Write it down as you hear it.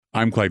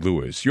I'm Clyde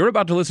Lewis. You're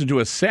about to listen to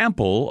a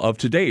sample of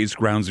today's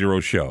Ground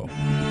Zero show.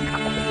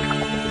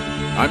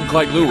 I'm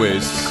Clyde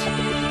Lewis,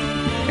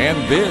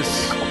 and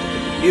this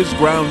is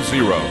Ground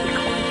Zero.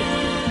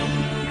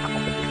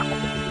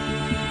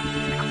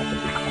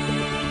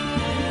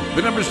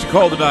 The numbers to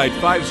call tonight,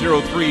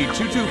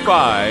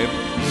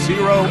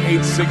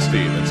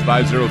 503-225-0860. That's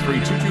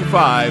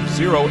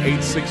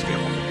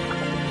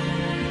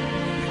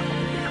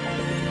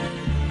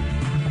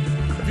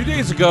 503-225-0860. A few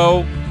days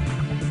ago,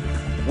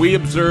 we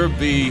observed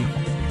the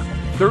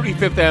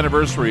 35th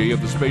anniversary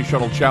of the Space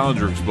Shuttle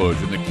Challenger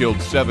explosion that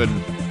killed 7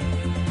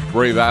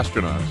 brave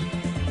astronauts.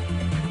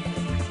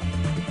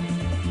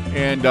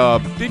 And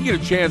didn't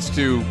get a chance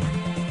to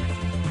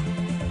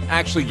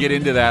actually get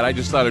into that. I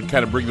just thought it'd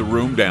kind of bring the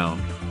room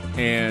down.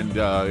 And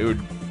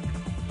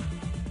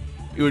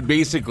it would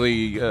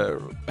basically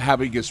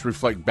having us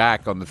reflect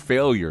back on the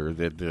failure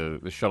that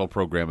the shuttle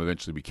program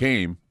eventually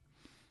became.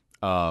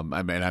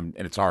 And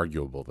it's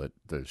arguable that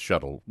the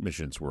shuttle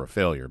missions were a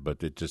failure,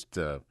 but it just,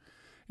 I've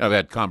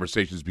had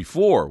conversations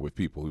before with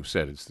people who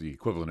said it's the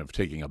equivalent of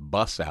taking a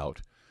bus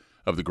out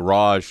of the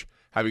garage,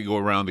 having to go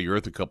around the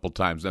Earth a couple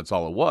times. That's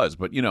all it was.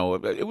 But,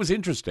 it was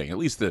interesting. At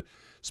least the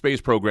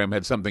space program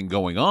had something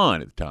going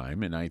on at the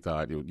time. And I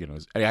thought,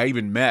 I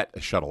even met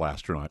a shuttle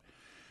astronaut.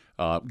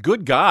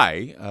 Good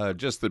guy,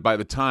 just that by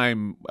the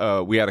time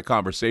we had a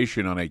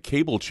conversation on a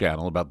cable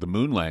channel about the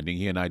moon landing,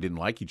 he and I didn't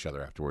like each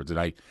other afterwards.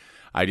 And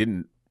I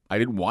didn't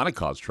want to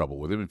cause trouble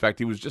with him. In fact,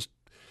 he was just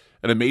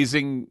an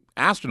amazing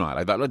astronaut.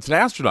 I thought, it's an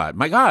astronaut.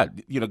 My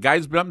God,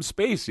 guy's been up in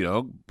space.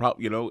 Again,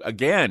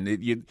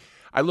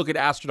 I look at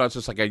astronauts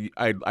just like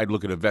I'd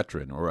look at a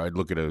veteran or I'd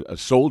look at a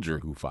soldier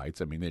who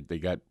fights. I mean, they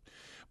got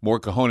more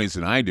cojones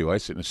than I do. I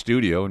sit in a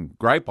studio and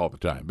gripe all the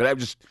time. But I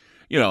just,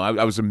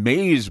 I was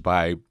amazed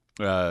by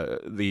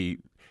he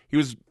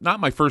was not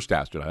my first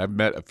astronaut. I've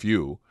met a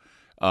few.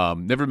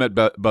 Never met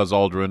Buzz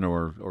Aldrin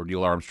or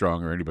Neil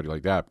Armstrong or anybody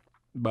like that.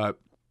 But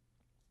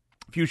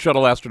a few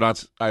shuttle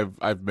astronauts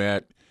I've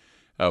met,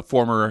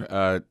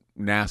 former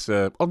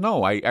NASA. Oh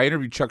no, I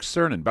interviewed Chuck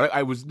Cernan, but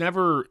I was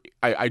never.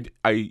 I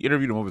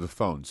interviewed him over the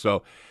phone.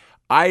 So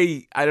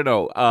I don't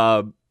know.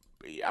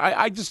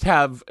 I just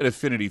have an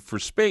affinity for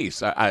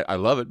space. I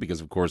love it because,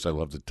 of course, I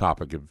love the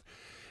topic of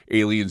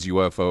aliens,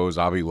 UFOs,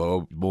 Avi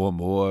Loeb,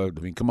 more. I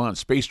mean, come on,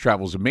 space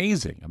travel is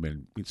amazing. I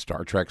mean,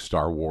 Star Trek,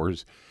 Star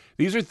Wars.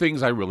 These are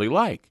things I really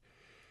like.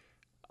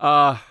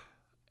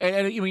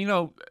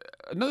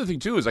 Another thing,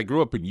 too, is I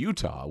grew up in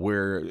Utah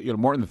where,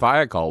 Morton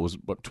Thiokol was,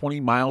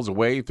 20 miles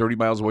away, 30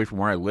 miles away from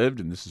where I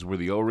lived, and this is where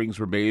the O-rings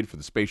were made for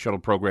the space shuttle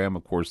program.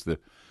 Of course, the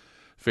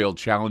failed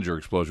Challenger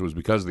explosion was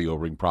because of the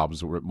O-ring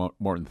problems that were at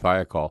Morton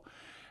Thiokol.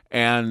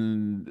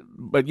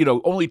 But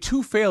only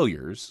 2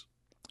 failures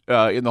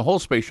in the whole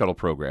space shuttle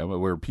program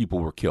where people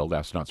were killed,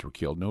 astronauts were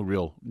killed. No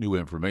real new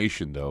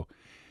information, though,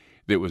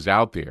 that was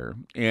out there.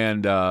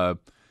 And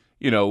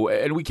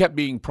and we kept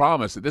being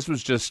promised that this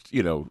was just,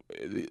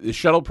 the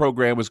shuttle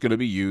program was going to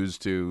be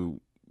used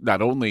to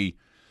not only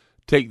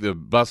take the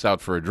bus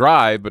out for a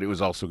drive, but it was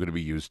also going to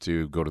be used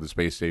to go to the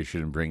space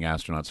station and bring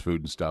astronauts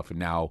food and stuff. And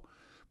now,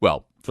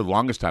 well, for the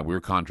longest time, we were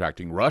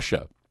contracting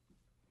Russia.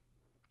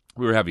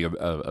 We were having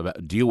a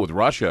deal with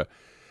Russia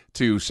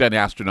to send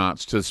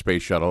astronauts to the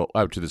space shuttle,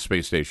 out to the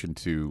space station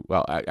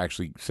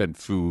actually send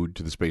food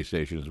to the space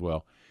station as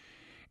well.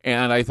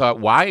 And I thought,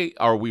 why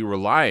are we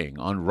relying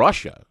on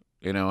Russia?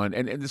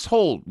 And this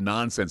whole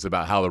nonsense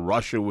about how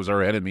Russia was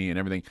our enemy and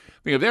everything. I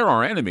mean, if they're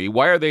our enemy,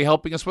 why are they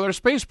helping us with our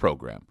space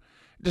program?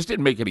 It just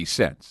didn't make any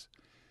sense.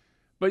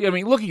 But,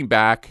 looking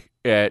back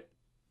at,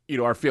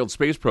 our failed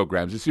space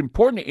programs, it's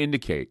important to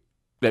indicate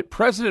that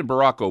President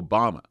Barack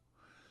Obama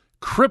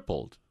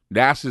crippled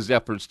NASA's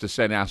efforts to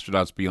send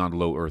astronauts beyond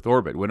low Earth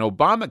orbit. When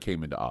Obama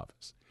came into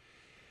office,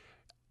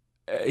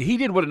 he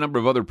did what a number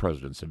of other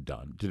presidents have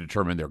done to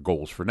determine their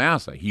goals for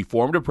NASA. He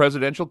formed a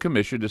presidential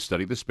commission to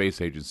study the space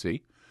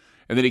agency,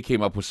 and then he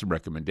came up with some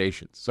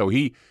recommendations. So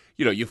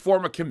you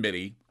form a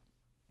committee,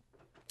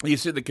 you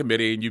sit in the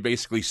committee, and you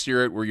basically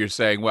steer it where you're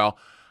saying, well,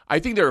 I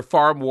think there are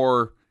far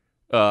more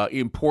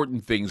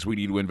important things we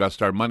need to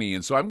invest our money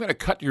in, so I'm going to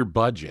cut your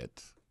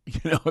budget.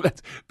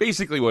 That's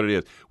basically what it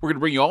is. We're going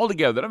to bring you all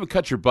together. Then I'm going to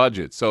cut your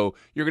budget, so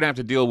you're going to have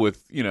to deal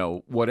with,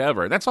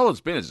 whatever. And that's all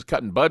it's been, is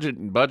cutting budget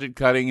and budget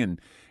cutting,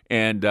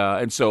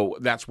 and so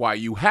that's why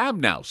you have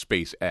now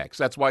SpaceX.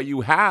 That's why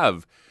you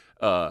have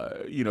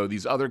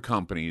these other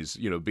companies,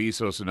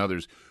 Bezos and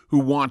others, who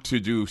want to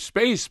do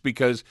space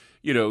because,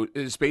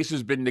 space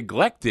has been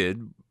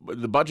neglected.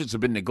 The budgets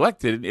have been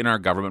neglected in our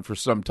government for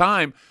some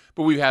time,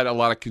 but we've had a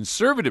lot of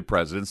conservative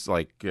presidents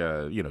like,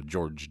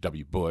 George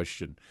W.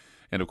 Bush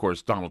and of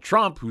course, Donald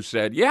Trump, who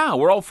said, yeah,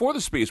 we're all for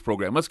the space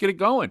program. Let's get it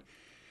going.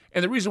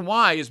 And the reason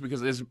why is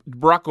because, as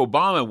Barack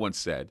Obama once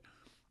said,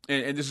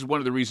 and this is one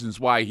of the reasons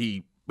why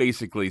he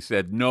basically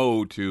said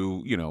no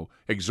to,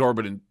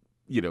 exorbitant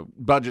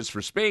budgets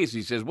for space.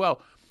 He says,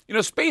 well,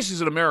 space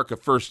is an America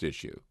first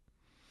issue.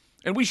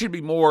 And we should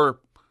be more,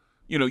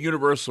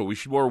 universal. We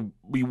should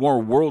be more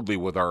worldly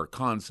with our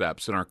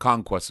concepts and our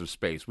conquests of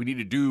space. We need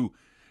to do,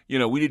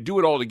 We need to do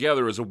it all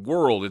together as a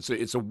world.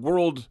 It's a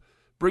world,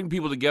 bring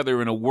people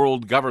together in a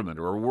world government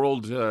or a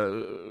world,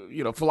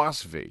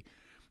 philosophy.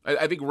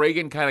 I think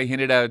Reagan kind of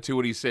hinted at it too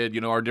when he said,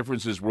 our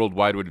differences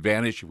worldwide would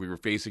vanish if we were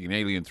facing an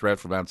alien threat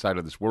from outside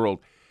of this world.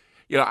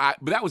 But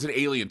that was an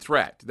alien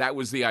threat. That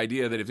was the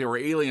idea that if there were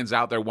aliens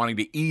out there wanting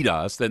to eat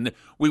us, then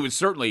we would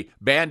certainly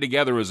band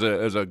together as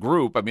a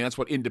group. I mean, that's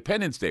what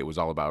Independence Day was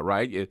all about,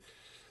 right? You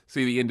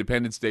see the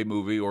Independence Day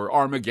movie or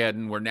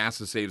Armageddon where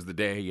NASA saves the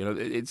day.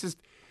 It's just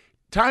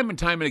time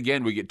and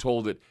again we get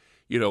told that,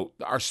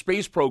 our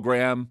space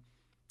program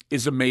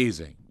is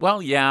amazing.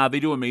 Well, yeah, they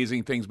do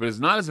amazing things, but it's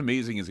not as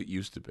amazing as it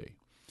used to be.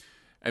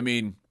 I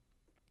mean,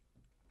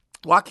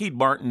 Lockheed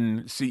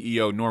Martin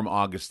CEO Norm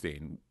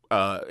Augustine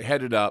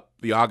headed up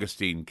the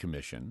Augustine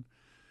Commission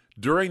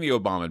during the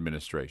Obama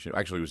administration.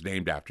 Actually, it was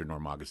named after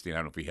Norm Augustine. I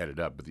don't know if he headed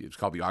up, but it's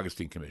called the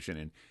Augustine Commission.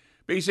 And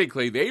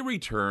basically, they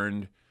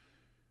returned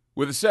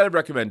with a set of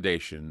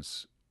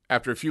recommendations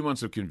after a few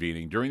months of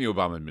convening during the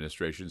Obama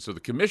administration. So the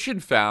commission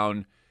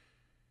found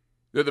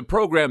that the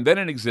program then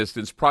in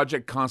existence,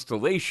 Project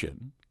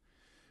Constellation,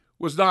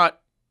 was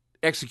not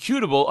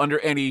executable under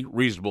any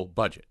reasonable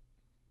budget.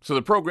 So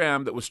the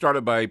program that was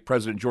started by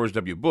President George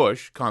W.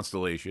 Bush,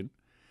 Constellation,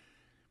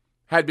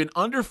 had been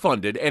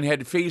underfunded and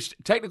had faced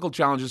technical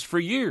challenges for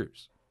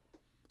years.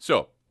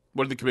 So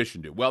what did the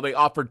commission do? Well, they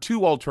offered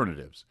two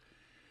alternatives.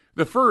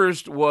 The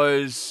first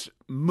was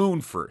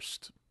Moon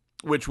First,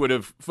 which would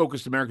have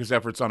focused America's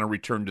efforts on a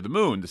return to the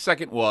moon. The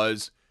second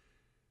was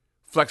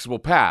Flexible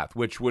Path,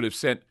 which would have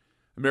sent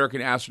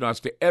American astronauts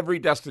to every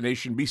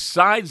destination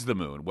besides the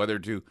moon, whether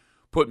to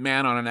put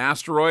man on an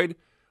asteroid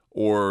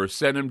or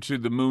send him to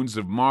the moons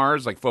of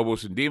Mars like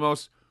Phobos and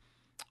Deimos,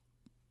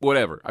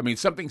 whatever. I mean,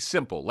 something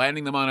simple,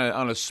 landing them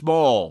on a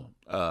small,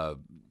 I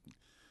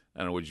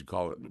don't know what you'd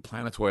call it,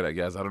 planetoid, I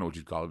guess. I don't know what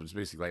you'd call it, but it's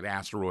basically like an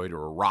asteroid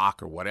or a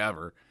rock or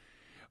whatever.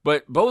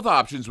 But both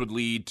options would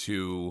lead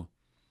to,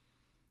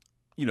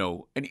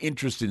 an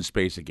interest in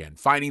space again,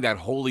 finding that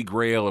holy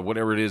grail of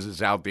whatever it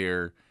is out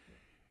there.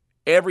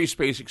 Every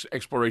space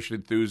exploration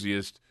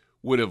enthusiast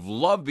would have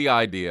loved the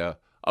idea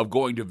of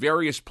going to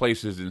various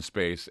places in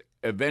space,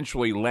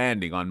 eventually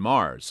landing on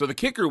Mars. So the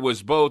kicker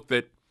was both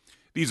that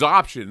these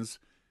options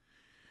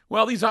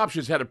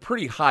had a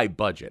pretty high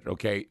budget,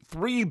 okay?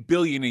 $3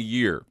 billion a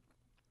year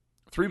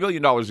for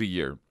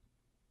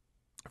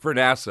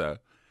NASA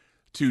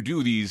to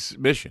do these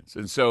missions.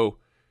 And so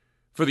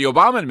for the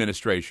Obama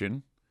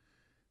administration,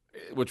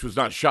 which was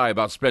not shy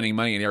about spending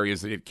money in areas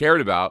that it cared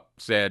about,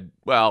 said,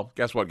 well,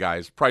 guess what,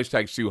 guys? Price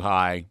tag's too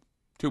high,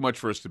 too much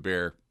for us to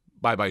bear.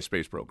 Bye-bye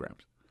space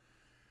programs.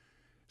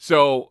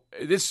 So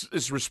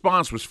this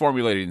response was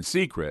formulated in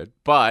secret,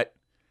 but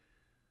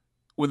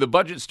when the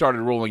budget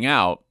started rolling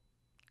out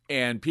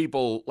and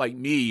people like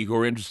me who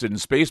are interested in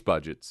space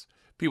budgets,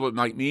 people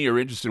like me are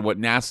interested in what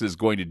NASA is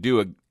going to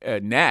do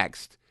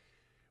next,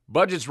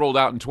 budgets rolled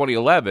out in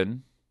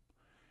 2011,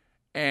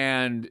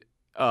 and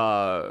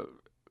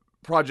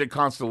Project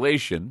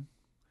Constellation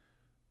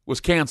was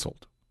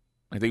canceled.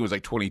 I think it was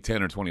like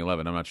 2010 or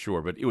 2011. I'm not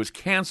sure, but it was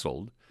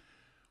canceled.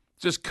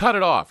 Just cut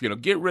it off.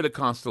 Get rid of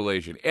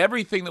Constellation.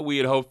 Everything that we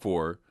had hoped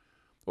for.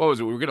 What was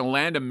it? We were going to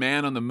land a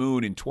man on the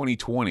moon in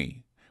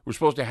 2020. We're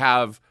supposed to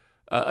have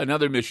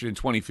another mission in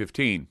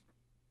 2015.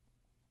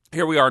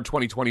 Here we are in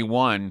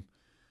 2021,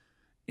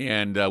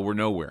 and we're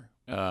nowhere.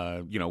 We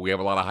have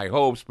a lot of high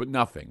hopes, but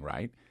nothing,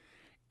 right?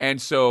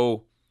 And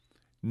so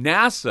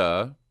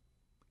NASA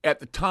at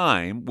the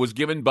time was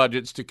given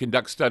budgets to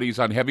conduct studies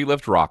on heavy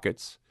lift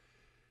rockets,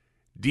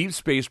 deep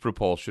space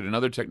propulsion, and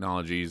other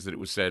technologies that it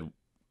was said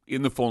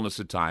in the fullness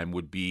of time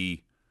would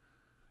be,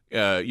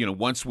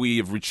 once we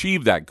have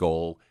achieved that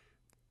goal,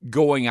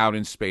 going out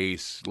in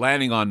space,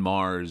 landing on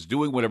Mars,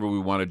 doing whatever we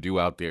want to do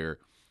out there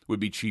would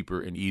be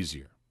cheaper and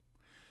easier.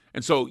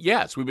 And so,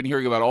 yes, we've been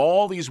hearing about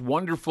all these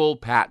wonderful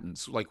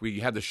patents, like we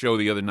had the show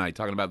the other night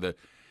talking about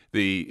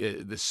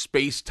the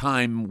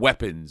space-time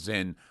weapons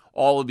and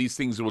all of these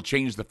things that will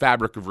change the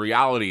fabric of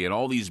reality and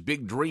all these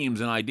big dreams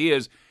and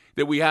ideas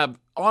that we have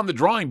on the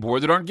drawing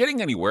board that aren't getting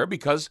anywhere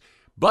because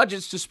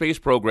budgets to space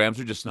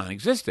programs are just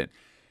non-existent.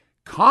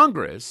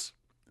 Congress,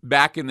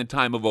 back in the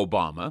time of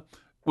Obama,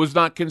 was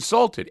not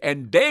consulted,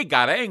 and they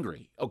got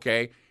angry,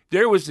 okay?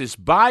 There was this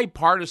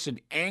bipartisan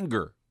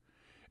anger,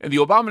 and the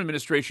Obama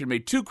administration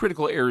made two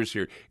critical errors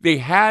here. They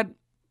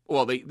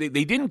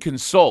didn't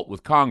consult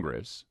with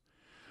Congress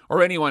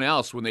or anyone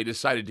else when they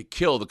decided to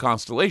kill the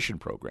Constellation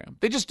program.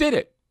 They just did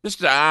it.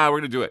 We're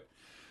going to do it.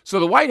 So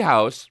the White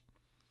House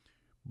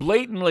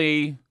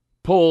blatantly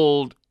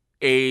pulled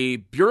a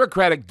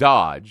bureaucratic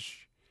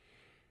dodge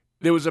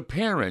that was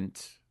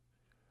apparent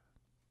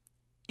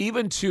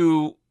even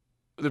to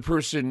the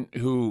person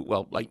who,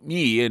 like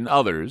me and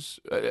others,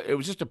 it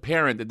was just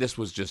apparent that this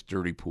was just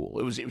dirty pool.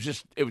 It was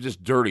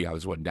just dirty how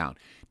this went down.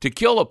 To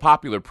kill a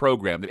popular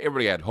program that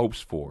everybody had hopes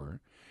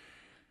for,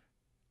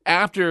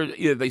 after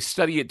they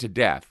study it to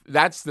death.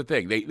 That's the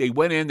thing. They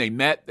went in, they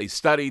met, they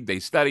studied,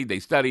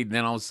 and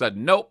then all of a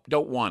sudden, nope,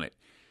 don't want it.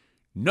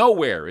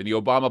 Nowhere in the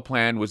Obama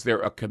plan was there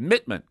a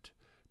commitment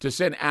to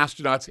send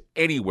astronauts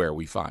anywhere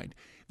we find.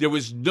 There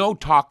was no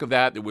talk of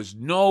that. There was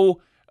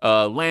no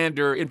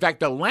lander. In fact,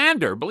 the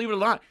lander, believe it or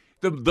not,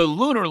 the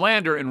lunar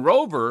lander and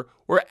rover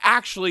were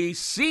actually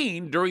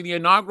seen during the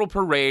inaugural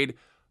parade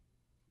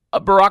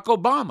of Barack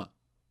Obama.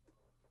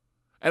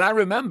 And I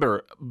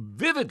remember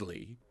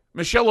vividly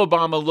Michelle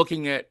Obama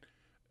looking at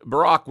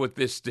Barack with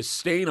this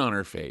disdain on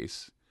her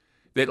face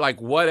that,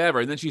 like, whatever.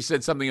 And then she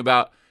said something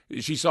about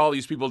she saw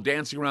these people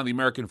dancing around the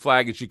American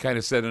flag, and she kind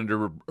of said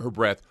under her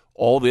breath,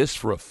 all this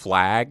for a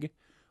flag?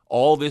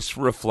 All this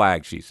for a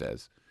flag, she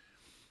says.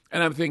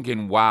 And I'm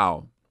thinking,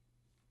 wow.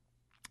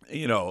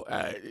 You know,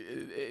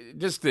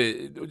 just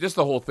the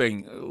whole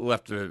thing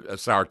left a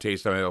sour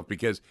taste in my mouth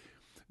because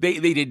they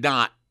did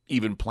not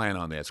even plan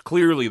on this.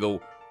 Clearly, the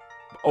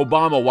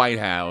Obama White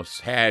House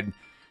had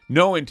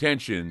no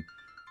intention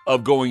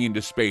of going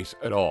into space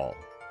at all.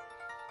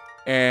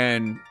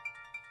 And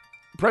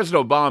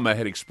President Obama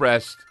had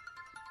expressed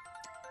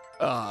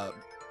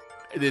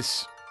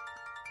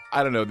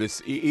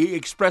he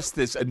expressed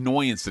this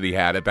annoyance that he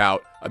had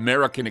about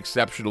American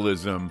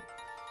exceptionalism,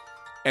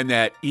 and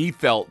that he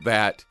felt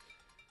that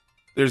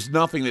there's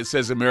nothing that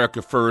says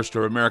America first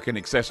or American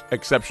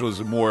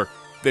exceptionalism more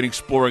than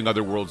exploring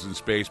other worlds in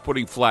space,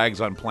 putting flags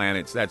on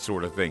planets, that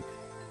sort of thing.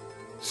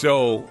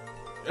 So,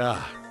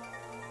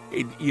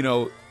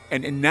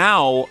 and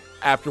now,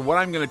 after what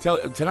I'm going to tell,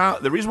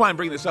 the reason why I'm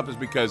bringing this up is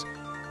because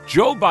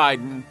Joe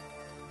Biden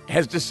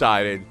has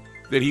decided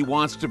that he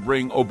wants to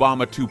bring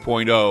Obama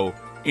 2.0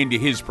 into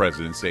his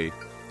presidency.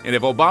 And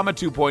if Obama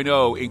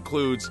 2.0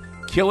 includes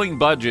killing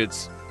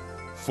budgets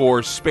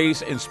for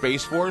space and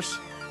Space Force,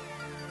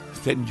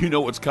 then you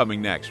know what's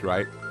coming next,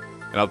 right?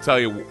 And I'll tell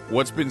you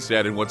what's been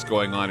said and what's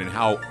going on and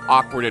how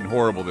awkward and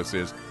horrible this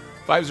is.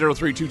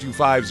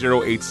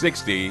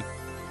 503-225-0860.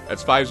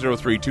 That's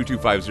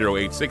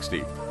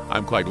 503-225-0860.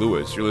 I'm Clyde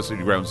Lewis. You're listening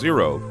to Ground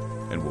Zero,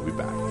 and we'll be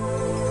back.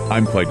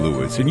 I'm Clyde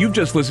Lewis, and you've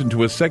just listened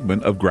to a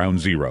segment of Ground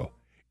Zero.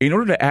 In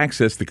order to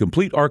access the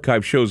complete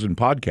archive shows and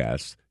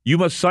podcasts, you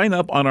must sign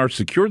up on our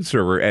secured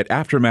server at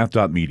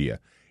aftermath.media.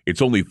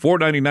 It's only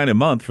 $4.99 a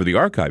month for the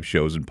archive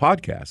shows and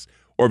podcasts.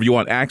 Or if you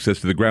want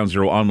access to the Ground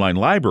Zero online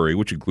library,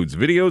 which includes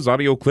videos,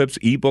 audio clips,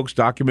 ebooks,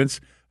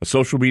 documents, a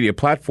social media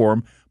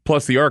platform,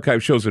 plus the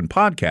archive shows and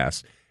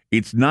podcasts,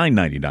 it's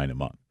 $9.99 a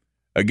month.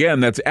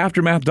 Again, that's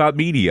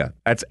aftermath.media.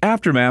 That's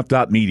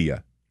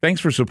aftermath.media.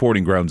 Thanks for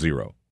supporting Ground Zero.